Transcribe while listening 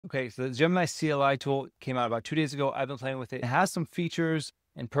Okay, so the Gemini CLI tool came out about 2 days ago. I've been playing with it. It has some features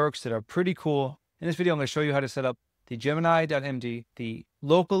and perks that are pretty cool. In this video, I'm going to show you how to set up the Gemini.md, the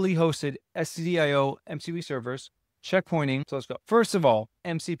locally hosted SCDIO MCP servers, checkpointing. So let's go. First of all,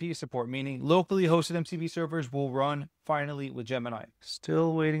 MCP support, meaning locally hosted MCP servers will run finally with Gemini.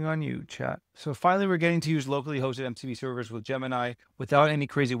 Still waiting on you, chat. So finally, we're getting to use locally hosted MCP servers with Gemini without any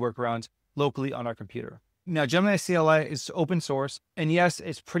crazy workarounds locally on our computer. Now, Gemini CLI is open source, and yes,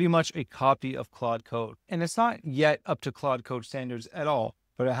 it's pretty much a copy of Claude Code. And it's not yet up to Claude Code standards at all,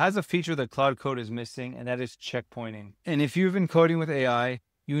 but it has a feature that Claude Code is missing, and that is checkpointing. And if you've been coding with AI,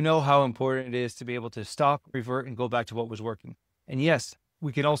 you know how important it is to be able to stop, revert, and go back to what was working. And yes,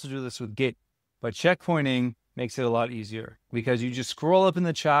 we can also do this with Git, but checkpointing makes it a lot easier because you just scroll up in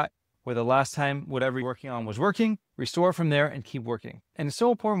the chat where the last time whatever you're working on was working, restore from there and keep working. And it's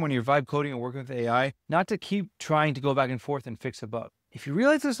so important when you're vibe coding and working with AI, not to keep trying to go back and forth and fix a bug. If you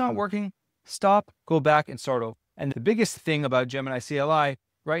realize it's not working, stop, go back and start over. And the biggest thing about Gemini CLI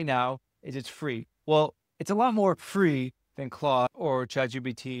right now is it's free. Well, it's a lot more free than Claude or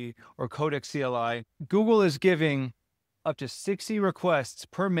ChatGPT or Codex CLI. Google is giving up to 60 requests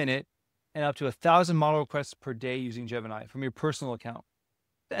per minute and up to 1,000 model requests per day using Gemini from your personal account.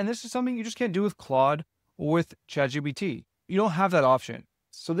 And this is something you just can't do with Claude or with ChatGPT. You don't have that option.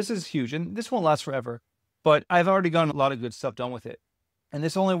 So this is huge, and this won't last forever, but I've already gotten a lot of good stuff done with it. And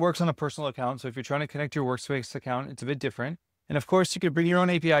this only works on a personal account. So if you're trying to connect your workspace account, it's a bit different. And of course, you could bring your own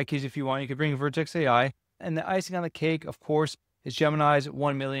API keys if you want. You could bring Vertex AI. And the icing on the cake, of course, is Gemini's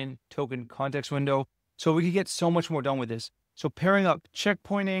 1 million token context window. So we could get so much more done with this. So pairing up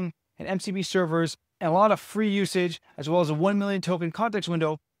checkpointing and MCP servers and a lot of free usage, as well as a 1 million token context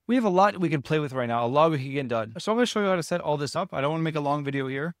window, we have a lot we can play with right now, a lot we can get done. So I'm going to show you how to set all this up. I don't want to make a long video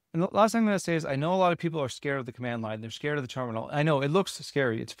here. And the last thing I'm going to say is I know a lot of people are scared of the command line. They're scared of the terminal. I know it looks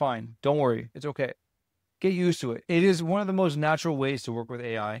scary. It's fine. Don't worry. It's okay. Get used to it. It is one of the most natural ways to work with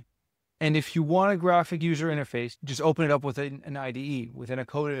AI. And if you want a graphic user interface, just open it up within an IDE, within a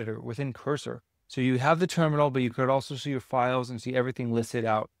code editor, within Cursor. So you have the terminal, but you could also see your files and see everything listed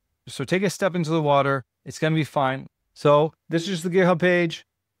out. So take a step into the water. It's going to be fine. So this is just the GitHub page.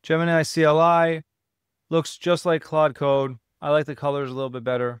 Gemini CLI looks just like Claude Code. I like the colors a little bit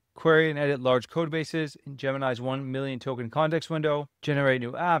better. Query and edit large code bases in Gemini's 1 million token context window. Generate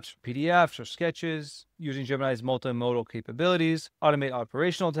new apps, PDFs, or sketches using Gemini's multimodal capabilities. Automate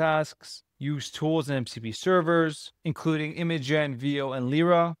operational tasks. Use tools and MCP servers, including ImageGen, VO, and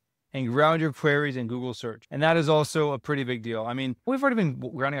Lyra. And ground your queries in Google search. And that is also a pretty big deal. I mean, we've already been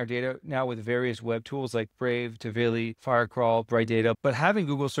grounding our data now with various web tools like Brave, Tavili, Firecrawl, Bright Data, but having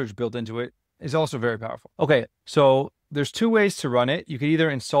Google search built into it is also very powerful. Okay, so there's two ways to run it. You could either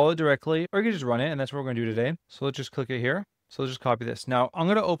install it directly or you can just run it, and that's what we're going to do today. So let's just click it here. So let's just copy this. Now I'm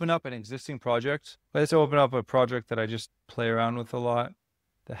going to open up an existing project. Let's open up a project that I just play around with a lot.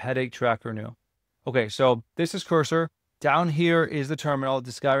 The headache tracker new. Okay, so this is Cursor. Down here is the terminal.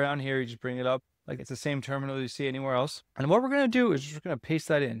 This guy around here, you just bring it up like it's the same terminal you see anywhere else. And what we're going to do is we're going to paste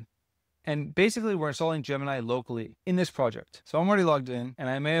that in. And basically, we're installing Gemini locally in this project. So I'm already logged in,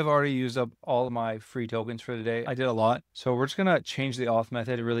 and I may have already used up all of my free tokens for today. I did a lot. So we're just going to change the auth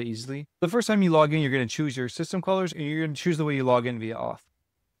method really easily. The first time you log in, you're going to choose your system colors, and you're going to choose the way you log in via auth.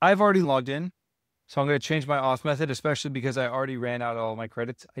 I've already logged in. So I'm going to change my auth method, especially because I already ran out all my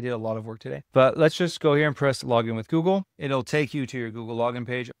credits. I did a lot of work today. But let's just go here and press login with Google. It'll take you to your Google login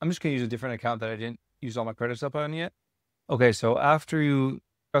page. I'm just going to use a different account that I didn't use all my credits up on yet. Okay, so after you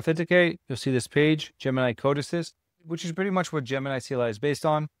authenticate, you'll see this page, Gemini Code Assist, which is pretty much what Gemini CLI is based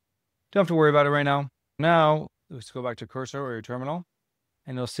on. Don't have to worry about it right now. Now, let's go back to Cursor or your terminal,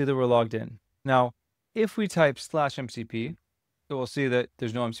 and you'll see that we're logged in. Now, if we type /MCP, it will see that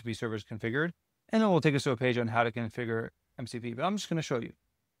there's no MCP servers configured. And then we'll take us to a page on how to configure MCP, but I'm just going to show you.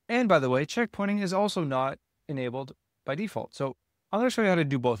 And by the way, checkpointing is also not enabled by default. So I'm going to show you how to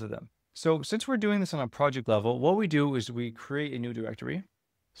do both of them. So since we're doing this on a project level, what we do is we create a new directory.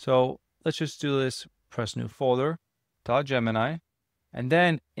 So let's just do this, press new folder, .gemini. And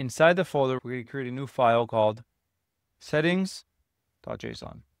then inside the folder, we're going to create a new file called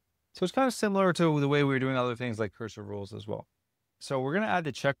settings.json. So it's kind of similar to the way we were doing other things like cursor rules as well. So we're going to add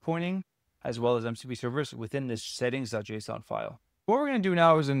the checkpointing as well as MCP servers within this settings.json file. What we're going to do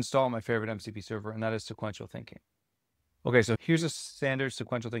now is install my favorite MCP server, and that is Sequential Thinking. Okay, so here's a standard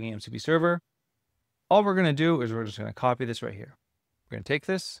Sequential Thinking MCP server. All we're going to do is we're just going to copy this right here. We're going to take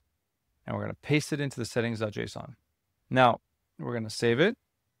this, and we're going to paste it into the settings.json. Now, we're going to save it,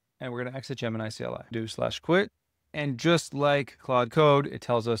 and we're going to exit Gemini CLI. Do /quit, and just like Claude Code, it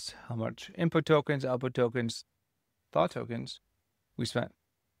tells us how much input tokens, output tokens, thought tokens we spent.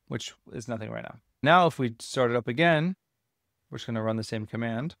 which is nothing right now. Now, if we start it up again, we're just going to run the same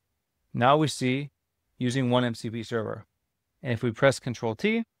command. Now we see using one MCP server. And if we press Control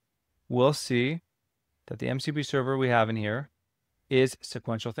T, we'll see that the MCP server we have in here is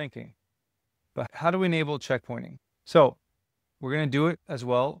sequential thinking. But how do we enable checkpointing? So we're going to do it as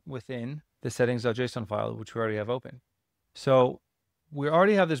well within the settings.json file, which we already have open. So we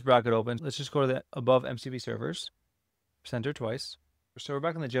already have this bracket open. Let's just go to the above MCP servers, enter twice. So we're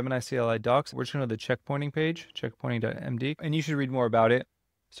back on the Gemini CLI docs. We're just going to the checkpointing page, checkpointing.md, and you should read more about it.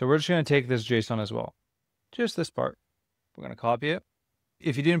 So we're just going to take this JSON as well, just this part. We're going to copy it.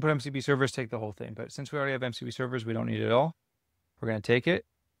 If you didn't put MCP servers, take the whole thing. But since we already have MCP servers, we don't need it all. We're going to take it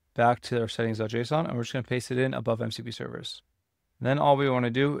back to our settings.json, and we're just going to paste it in above MCP servers. And then all we want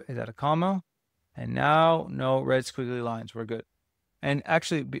to do is add a comma, and now no red squiggly lines. We're good. And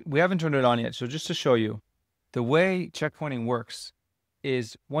actually, we haven't turned it on yet. So just to show you, the way checkpointing works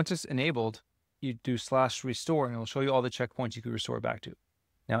is once it's enabled, you do /restore, and it'll show you all the checkpoints you could restore back to.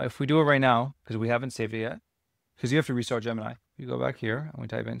 Now, if we do it right now, because we haven't saved it yet, because you have to restart Gemini, you go back here and we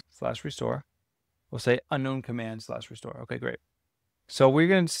type in /restore. We'll say unknown command /restore. Okay, great. So we're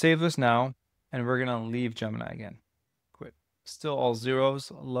going to save this now, and we're going to leave Gemini again. Quit. Still all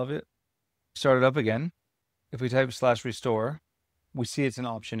zeros. Love it. Start it up again. If we type /restore, we see it's an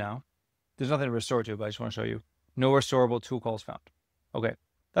option now. There's nothing to restore to, but I just want to show you. No restorable tool calls found. Okay,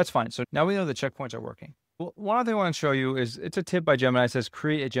 that's fine. So now we know the checkpoints are working. Well, one other thing I want to show you is it's a tip by Gemini. It says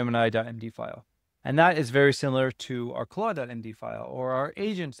create a Gemini.md file. And that is very similar to our Claude.md file or our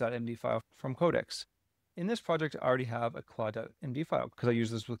agents.md file from Codex. In this project, I already have a Claude.md file because I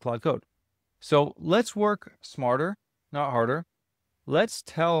use this with Claude Code. So let's work smarter, not harder. Let's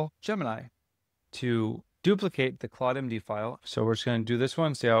tell Gemini to duplicate the Claude.md file. So we're just going to do this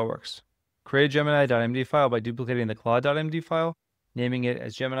one, see how it works. Create a Gemini.md file by duplicating the Claude.md file, naming it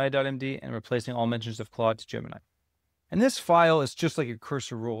as Gemini.md, and replacing all mentions of Claude to Gemini. And this file is just like your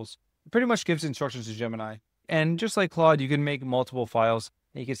cursor rules. It pretty much gives instructions to Gemini. And just like Claude, you can make multiple files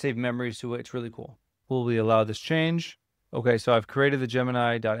and you can save memories to it. It's really cool. Will we allow this change? Okay, so I've created the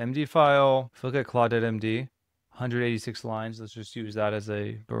Gemini.md file. If you look at Claude.md, 186 lines. Let's just use that as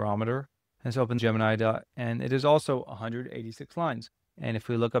a barometer. Let's open Gemini. And it is also 186 lines. And if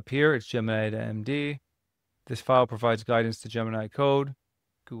we look up here, it's Gemini.md. This file provides guidance to Gemini code,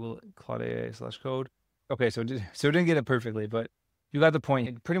 Google Claude AI/code. Okay, so it didn't get it perfectly, but you got the point.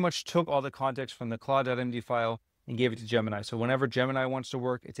 It pretty much took all the context from the Claude.md file and gave it to Gemini. So whenever Gemini wants to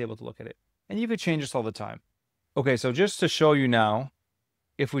work, it's able to look at it. And you could change this all the time. Okay, so just to show you now,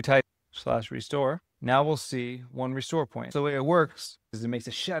 if we type /restore, now we'll see one restore point. So the way it works is it makes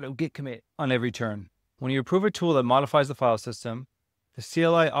a shadow git commit on every turn. When you approve a tool that modifies the file system, the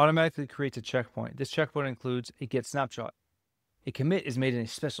CLI automatically creates a checkpoint. This checkpoint includes a git snapshot. A commit is made in a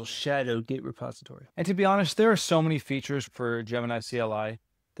special shadow git repository. And to be honest, there are so many features for Gemini CLI.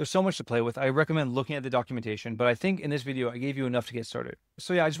 There's so much to play with. I recommend looking at the documentation, but I think in this video, I gave you enough to get started.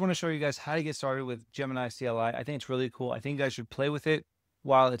 So yeah, I just want to show you guys how to get started with Gemini CLI. I think it's really cool. I think you guys should play with it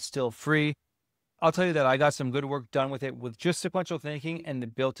while it's still free. I'll tell you that I got some good work done with it with just sequential thinking and the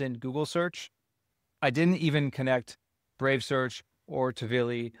built-in Google search. I didn't even connect Brave Search or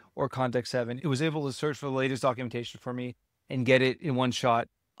Tavili or Context 7. It was able to search for the latest documentation for me and get it in one shot.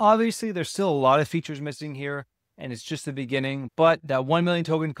 Obviously, there's still a lot of features missing here, and it's just the beginning, but that 1 million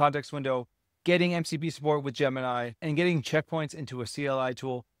token context window, getting MCP support with Gemini, and getting checkpoints into a CLI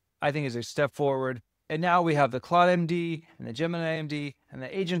tool, I think is a step forward. And now we have the Claude.md and the Gemini.md and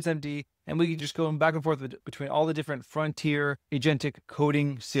the Agents.md, and we can just go back and forth between all the different frontier agentic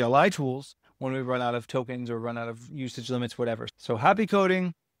coding CLI tools when we run out of tokens or run out of usage limits, whatever. So happy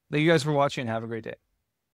coding. Thank you guys for watching and have a great day.